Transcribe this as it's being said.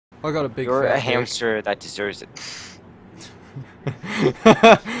I got a big. You're a hamster that deserves it.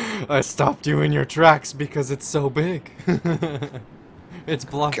 I stopped you in your tracks because it's so big. It's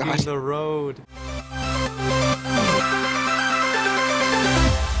blocking the road.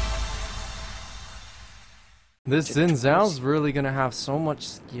 This Xin Zhao's really gonna have so much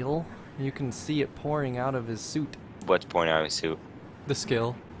skill. You can see it pouring out of his suit. What's pouring out of his suit? The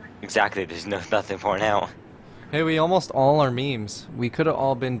skill. Exactly, there's nothing pouring out. Hey, we almost all are memes. We could have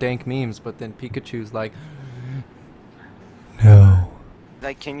all been dank memes, but then Pikachu's like, no.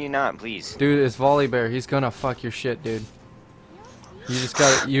 Like, can you not, please? Dude, it's Volibear. He's gonna fuck your shit, dude.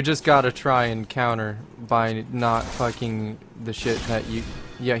 You just gotta try and counter by not fucking the shit that you.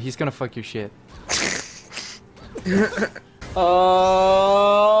 Yeah, he's gonna fuck your shit.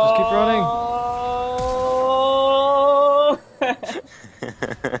 Oh. Just keep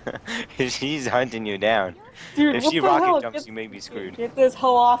running. She's hunting you down. Dude, If what she the rocket hell? jumps, you may be screwed. Get this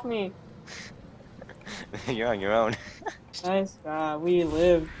hoe off me. You're on your own. Nice God, we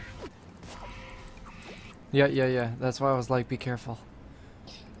live. Yeah. That's why I was like, be careful.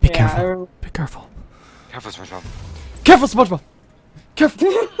 Be careful. Be careful. Careful, SpongeBob. Careful, SpongeBob.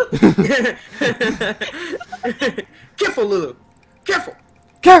 Careful. Careful, Lulu. Careful.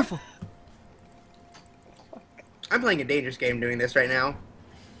 Careful. I'm playing a dangerous game doing this right now.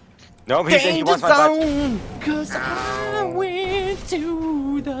 No, he said he wants my butt. Cause I went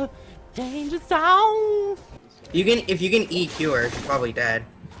to the danger zone. If you can EQ her, she's probably dead.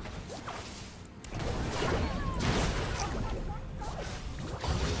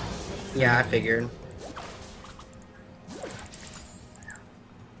 Yeah, I figured.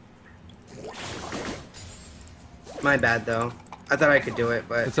 My bad though. I thought I could do it,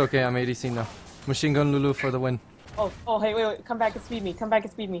 but It's okay, I'm ADC now. Machine Gun Lulu for the win. Oh, hey, wait, come back and speed me. Come back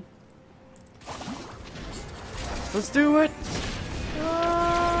and speed me. Let's do it!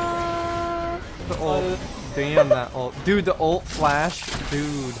 The ult. Damn that ult. Dude, the ult flash.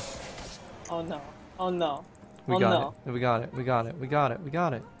 Dude. Oh no. Oh no. We got it. We got it. We got it. We got it. We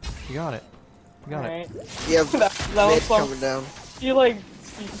got it. We got it. We got it. Yeah, that mid was coming down. She like,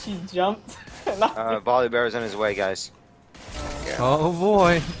 she jumped. Volibear's on his way, guys. Yeah. Oh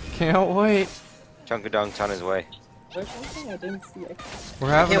boy. Can't wait. Chunkadunk's on his way. There's something I didn't see. We're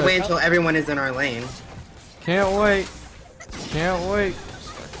I having can't a... wait until everyone is in our lane. Can't wait. Can't wait.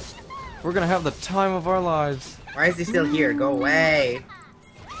 We're gonna have the time of our lives. Why is he still here? Go away.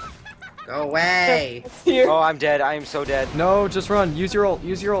 Go away. It's here. Oh, I'm dead. I am so dead. No, just run. Use your ult.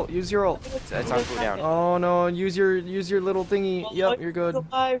 Use your ult. Use your ult. It's on cooldown. Oh no, use your little thingy. Oh, Yep, look, you're good. he's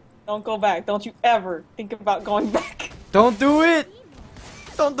alive. Don't go back. Don't you ever think about going back. Don't do it.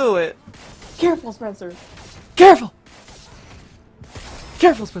 Don't do it. Careful, Spencer. Careful.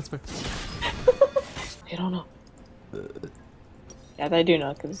 Careful, Spencer. They don't know. Yeah, they do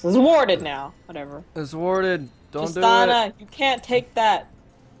know because it's warded now. Whatever. It's warded. Don't do Justana, it. you can't take that.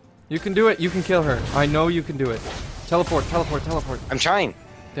 You can do it. You can kill her. I know you can do it. Teleport. Teleport. Teleport. I'm trying.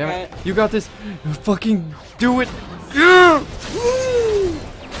 Damn it. Right. You got this. Fucking do it. Yeah!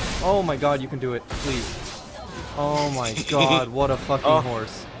 Oh my god, you can do it. Please. Oh my god, what a fucking Oh.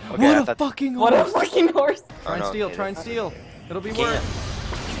 horse. Okay, I What a thought- fucking horse. What a fucking horse. Try and Oh, no, steal. okay, Try and that's- steal. It'll be Can't.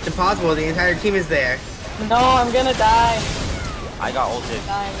 worth. It's impossible. The entire team is there. No, I'm gonna die. I got ulted.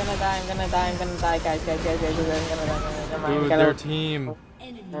 I'm gonna die. I'm gonna die. I'm gonna die. Guys. I'm gonna die. Dude, their team.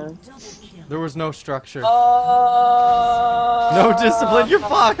 There was no structure. Oh. No discipline. You're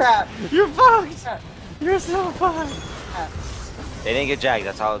fucked. Crap. You're fucked. Crap. You're so fucked. They didn't get jagged.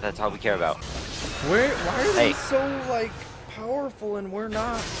 That's all we care about. Why are they Hey. so like powerful and we're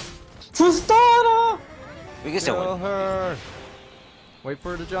not? Justana. We can still Kill win. her. Wait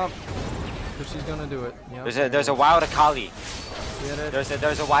for her to jump. Cause she's gonna do it. Yep. There's a wild Akali. Get it.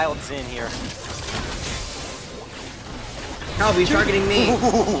 There's a wild Xin here. Help, he's targeting me.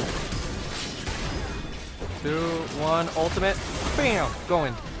 2, 1, ultimate. Bam!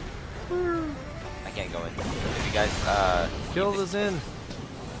 Going. I can't go in. If you guys Kill the Xin.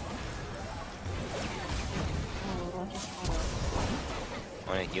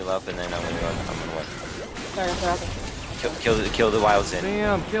 want to heal up, and then I'm gonna what? Sorry. Kill the wild Xin.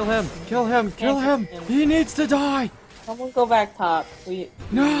 Bam! Kill him! Kill him! Kill him! He needs to die! Someone go back top.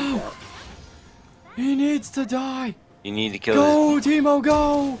 No! He needs to die! You need to kill Go, Timo,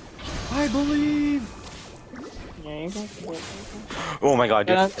 go! I believe! Yeah, you can do it. this. Oh my god,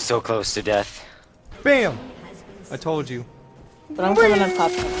 Yeah. dude. So close to death. Bam! I told you. But I'm coming up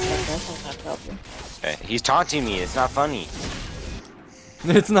top. I'm not help you. Okay. He's taunting me. It's not funny.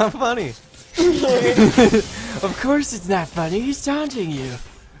 It's not funny. Of course it's not funny. He's taunting you.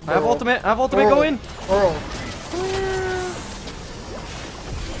 I have ultimate. I have ultimate. Go in. Earl.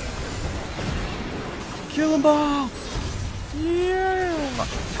 Kill them all! Yeah!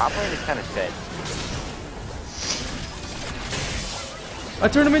 Top lane is kind of dead. I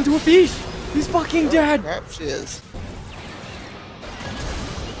turned him into a fish! He's fucking dead! Crap, she is.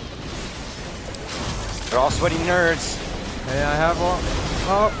 They're all sweaty nerds. Hey, I have one.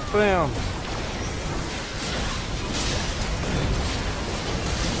 Oh, bam.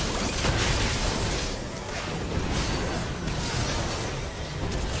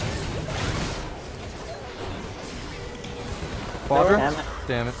 Quadra?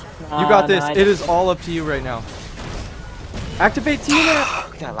 Damn it. You got this. It is all up to you right now. Activate Tina!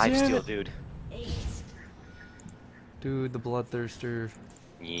 Got lifesteal, dude. Dude, the bloodthirster.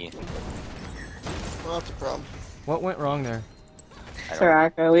 Yeah. Well, that's a problem. What went wrong there?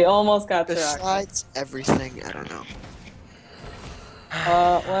 Soraka. We almost got Soraka. Besides everything, I don't know.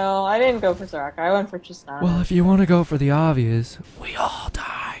 Well, I didn't go for Soraka. I went for Tristana. Well, if you want to go for the obvious, we all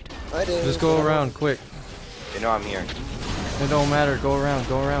died. I do. Just go around, quick. They know I'm here. It don't matter. Go around,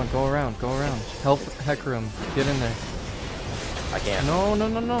 go around, go around, go around. Help Hecarim. Get in there. I can't. No, no,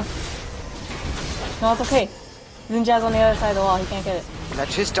 no, no. No, it's okay. Zinja's on the other side of the wall. He can't get it.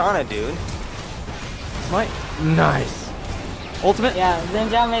 That's Tristana, dude. Smite. Nice. Ultimate. Yeah,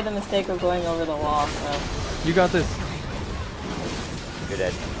 Zinja made the mistake of going over the wall, so... You got this. You're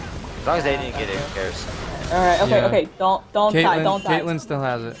dead. As long as they didn't get it, who cares? Alright, okay, Yeah. okay. Don't die, don't die. Caitlyn still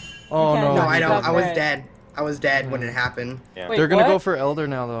has it. Oh Okay. no. No, I you don't. got I was Barret. dead. I was dead when it happened. Yeah. Wait, They're gonna what? go for Elder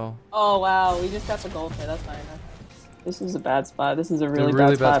now, though. Oh wow, we just got the gold here, that's fine. This is a bad spot. This is a really,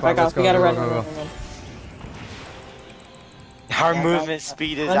 really bad spot. bad spot. Back off, Let's we go, gotta go, run, go, run, go. run, run. Our Yeah, movement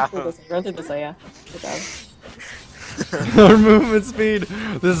speed is Run out. through this, run through this way, yeah. Good job. Our movement speed.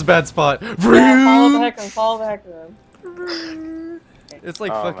 This is a bad spot. Yeah, follow the heck follow the heck It's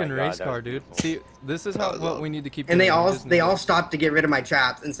like Oh my fucking God, race that car, was dude. beautiful. See, this is how what we need to keep. And doing they in all Disney. stopped to get rid of my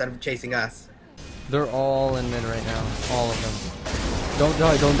traps instead of chasing us. They're all in mid right now. All of them. Don't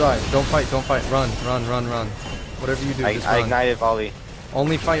die, don't die. Don't fight, don't fight. Run, run, run, run. Whatever you do, just I run. ignited volley.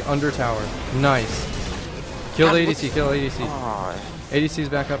 Only fight under tower. Nice. Kill the ADC, kill ADC. Oh, ADC's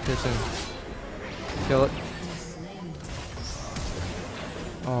back up here soon. Kill it.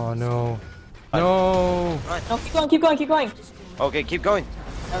 Oh no. No! No, keep going, keep going, keep going. okay, keep going.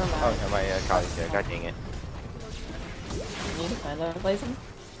 Never Oh, mind. no, my colleague's there. God dang it. You need to find a replacement?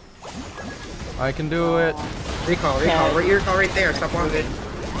 I can do it. Recall, recall. Right, your recall right there. Stop walking.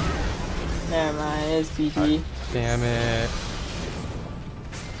 Never mind, it's GG. Damn it.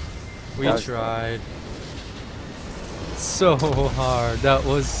 We That was tried. So hard. That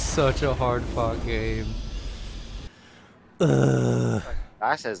was such a hard fought game. Ugh.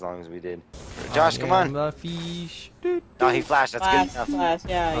 Last as long as we did. Josh, come on. The fish. No, he flashed. That's good enough. Flash,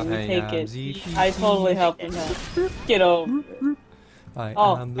 yeah, I you take am it. the fish. I totally helped him out. Get over it.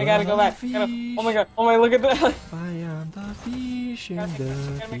 Oh, I gotta go back. Oh my god, look at that. I am the fish in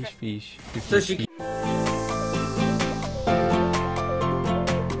the fish. So she